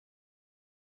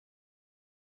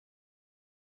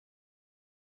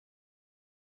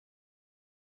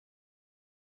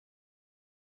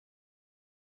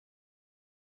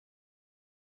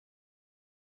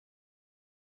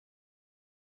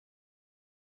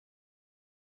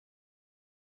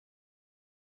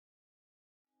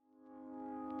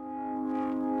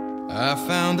I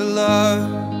found a love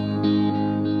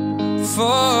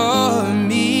for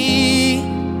me.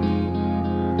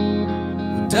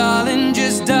 Well, darling,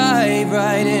 just dive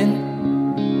right in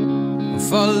and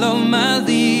follow my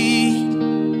lead.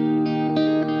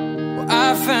 Well,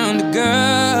 I found a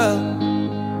girl,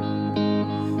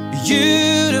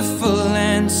 beautiful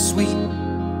and sweet.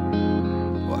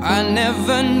 Well, I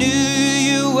never knew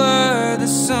you were the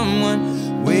someone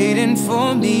waiting for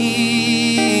me.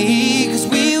 'Cause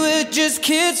we were just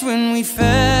kids when we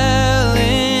fell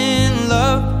in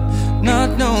love, not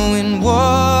knowing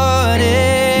what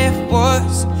it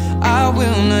was. I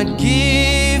will not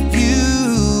give you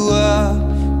up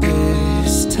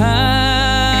this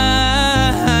time.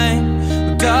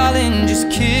 Darling, just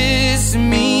kiss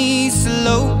me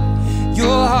slow.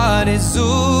 Your heart is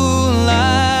all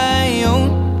I own,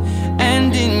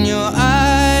 and in your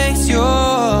eyes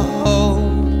you're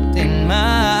holding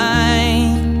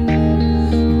mine.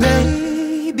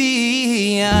 Baby,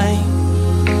 I'm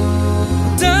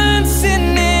dancing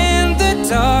in the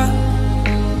dark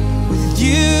with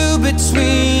you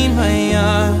between my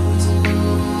arms,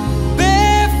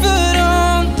 barefoot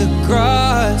on the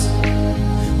grass.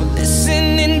 We're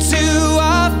listening to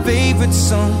our favorite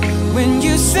song. When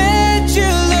you said you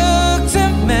looked a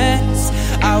mess,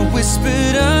 I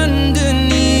whispered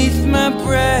underneath my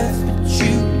breath, but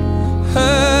you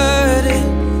heard it.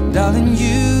 Darling,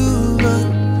 you look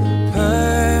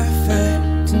perfect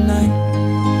tonight.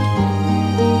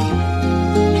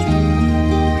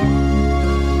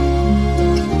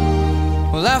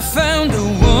 Well, I found a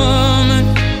woman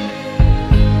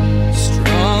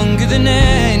stronger than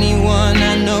anyone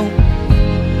I know.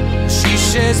 She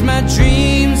shares my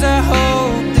dreams. I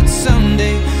hope that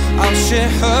someday I'll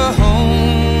share her home.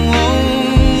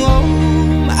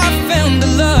 I found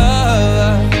a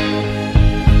love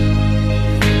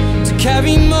to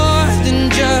carry more than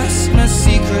just my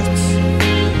secrets,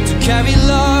 to carry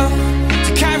love,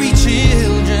 to carry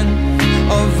children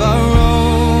of our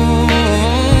own.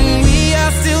 We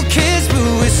are still kids, but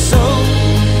we're so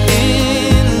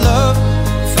in love,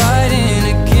 fighting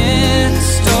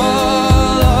against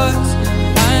all odds.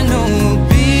 I know we'll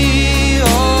be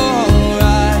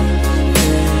alright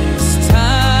this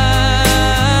time.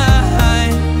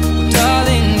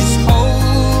 Darling, just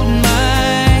hold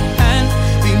my hand,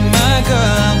 be my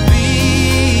girl, I'll be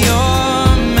your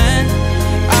man.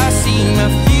 I see my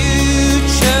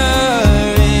future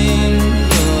in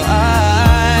your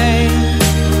eyes.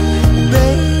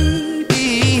 Baby,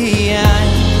 I'm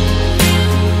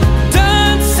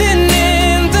dancing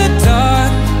in the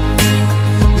dark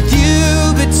with you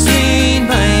between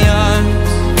my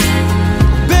arms,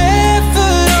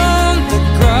 barefoot on the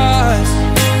grass,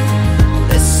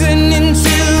 listening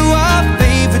to our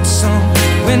favorite song.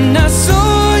 When I saw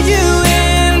you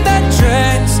in that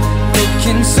dress,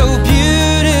 looking so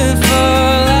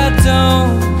beautiful, I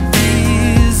don't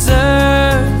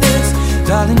deserve this.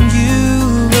 Darling, you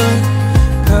look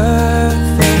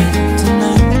perfect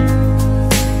tonight.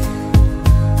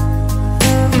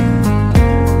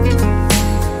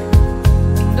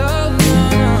 No, no,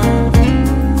 no.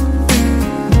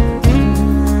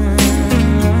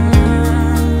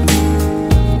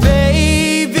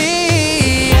 Baby,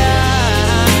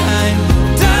 I'm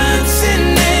dancing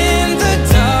in the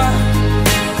dark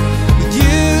with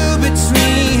you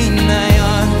between my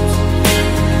arms,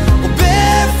 or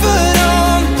barefoot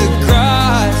on the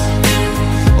grass,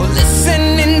 or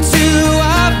listening to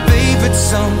our favorite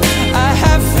song. I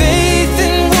have faith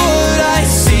in what I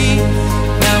see.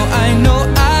 Now I know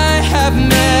I have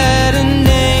met an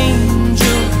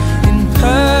angel in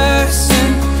person,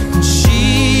 and she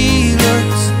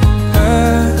looks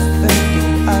perfect.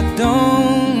 I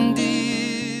don't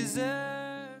deserve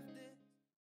it.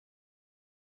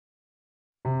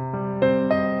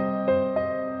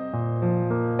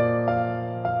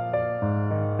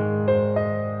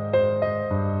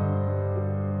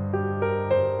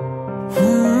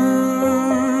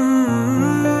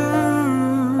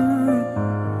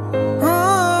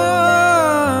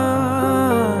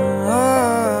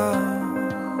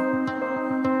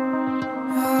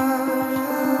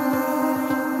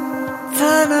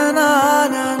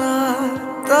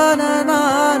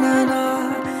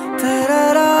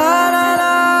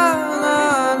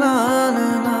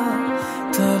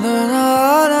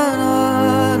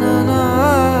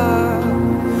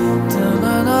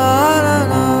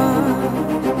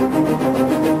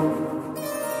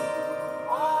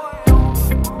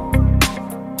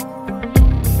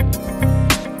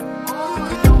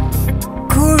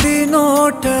 ಕುಡಿ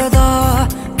ನೋಟದ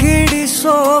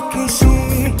ಕಿಡಿಸೋ ಕಿಸಿ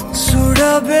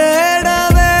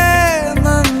ಸುಡಬೇಡವೇ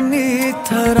ನನ್ನೀ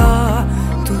ಥರ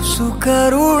ತುಸು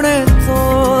ಕರುಣೆ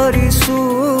ತೋರಿಸು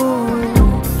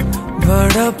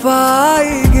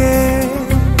ಬಡಪಾಯಿಗೆ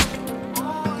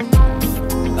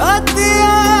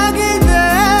ಅತಿಯಾಗಿದೆ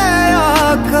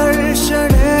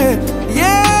ಆಕರ್ಷಣೆ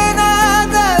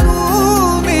ಏನಾದರೂ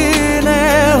ನೀನೆ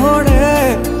ಹೊಣೆ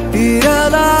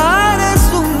ಇರಲಾರೆ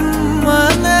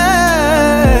ಸುಮ್ಮನೆ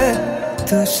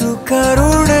ತುಸು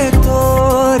ಕರುಣೆ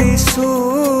ತೋರಿಸು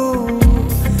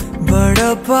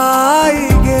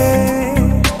ಬಡಪಾಯಿಗೆ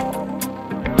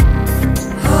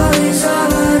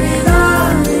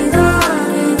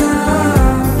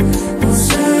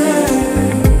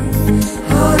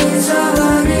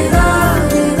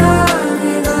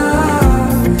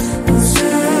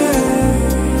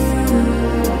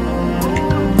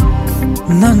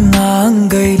ನನ್ನ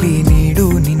ಅಂಗೈಲಿ ನೀಡು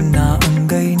ನಿನ್ನ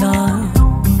ಅಂಗೈನ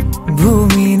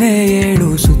ಭೂಮಿನೇ ಏಳು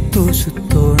ಸುತ್ತು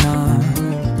ಸುತ್ತೋಣ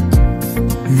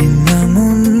ನಿನ್ನ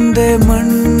ಮುಂದೆ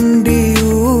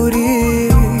ಮಂಡಿಯೂರಿ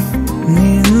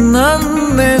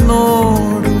ನಿನ್ನನ್ನೇ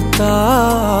ನೋಡುತ್ತಾ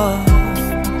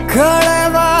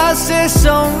ಕಳೆವಾಸೆ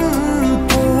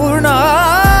ಸಂಪೂರ್ಣ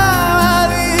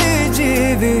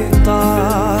ಜೀವಿತ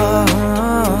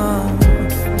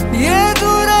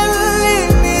ಎದುರಲ್ಲಿ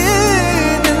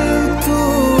ನಿಂತು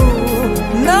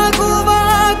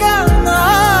ನಗುವಾಗ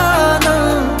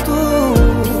ನಾನಂತೂ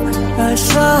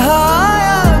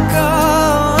ಅಸಹಾಯಕ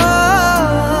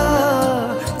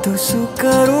ತುಸು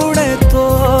ಕರುಣೆ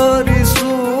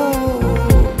ತೋರಿಸು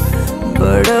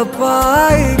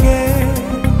ಬಡಪಾಯಿಗೆ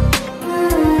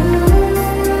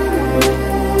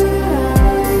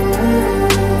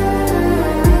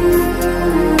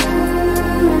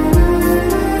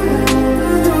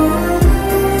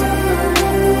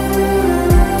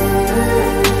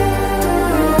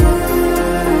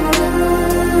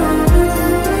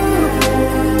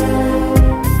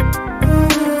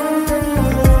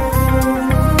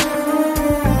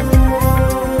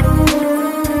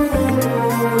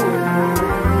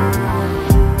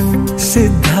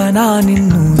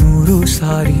ನಾನಿನ್ನು 100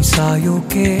 ಸಾರಿ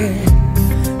ಸಾಯೋಕೆ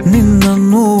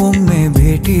ನಿನ್ನನ್ನು ಒಮ್ಮೆ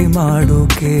ಭೇಟಿ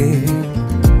ಮಾಡೋಕೆ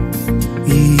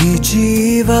ಈ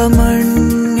ಜೀವ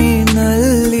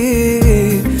ಮಣ್ಣಿನಲ್ಲಿ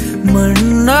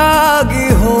ಮಣ್ಣಾಗಿ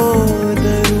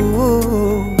ಹೋದರೂ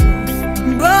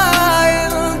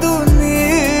ಬಾಯದು ನೀ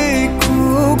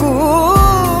ಕೂಗು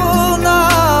ನಾ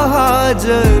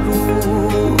ಹಾಜರು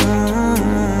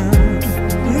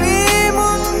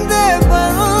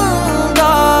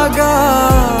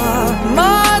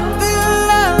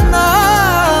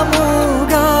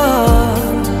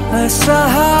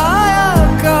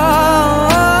ಸಹಾಯಕ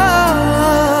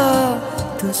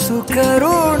ತುಸು